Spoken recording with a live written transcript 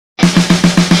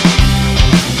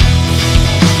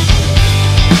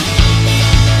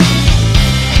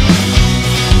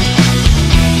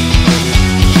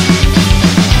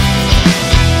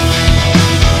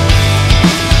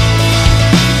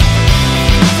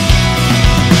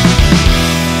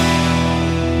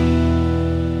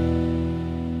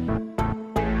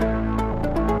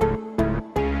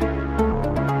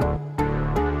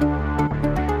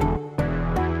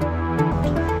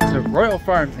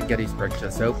Farms in Gettysburg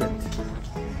just opened.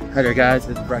 Hi there guys,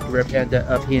 it's Rocky Rare Panda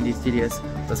of PND Studios.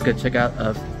 Let's go check out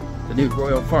the new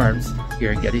Royal Farms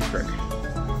here in Gettysburg.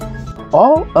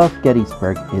 All of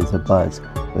Gettysburg is abuzz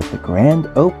with the grand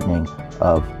opening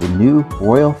of the new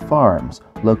Royal Farms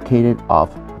located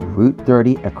off Route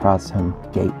 30 across from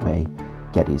Gateway,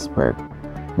 Gettysburg.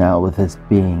 Now with this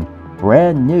being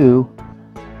brand new,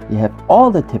 you have all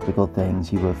the typical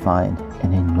things you would find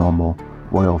in a normal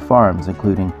Royal Farms,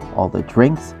 including all the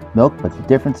drinks, milk, but the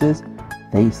difference is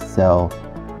they sell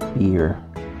beer.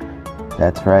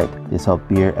 That's right, they sell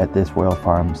beer at this Royal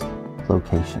Farms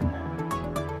location.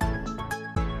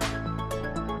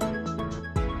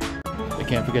 You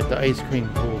can't forget the ice cream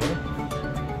cooler.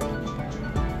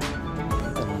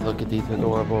 And look at these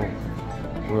adorable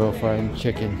Royal Farm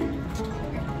chicken.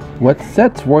 What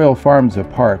sets Royal Farms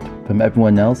apart from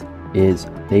everyone else is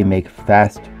they make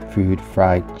fast food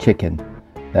fried chicken.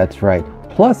 That's right,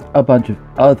 plus a bunch of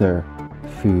other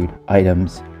food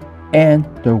items and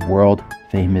their world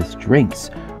famous drinks,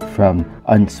 from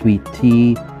unsweet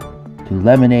tea to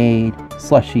lemonade,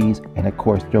 slushies, and of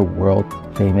course their world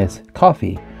famous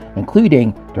coffee,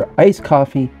 including their iced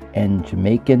coffee and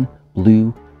Jamaican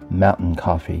Blue Mountain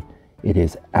coffee. It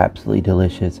is absolutely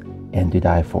delicious and to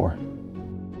die for.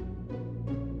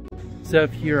 So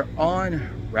if you're on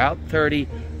Route 30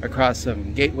 across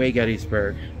from Gateway,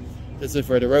 Gettysburg, this is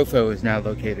where the ROFO is now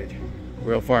located,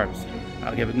 Royal Farms.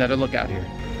 I'll give it another look out here.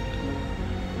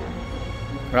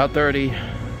 Route 30,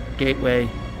 Gateway,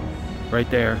 right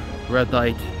there, red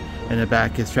light, and the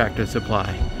back is Tractor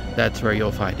Supply. That's where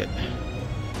you'll find it.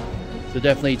 So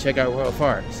definitely check out Royal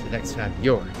Farms the next time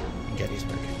you're in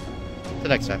Gettysburg. Till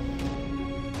next time.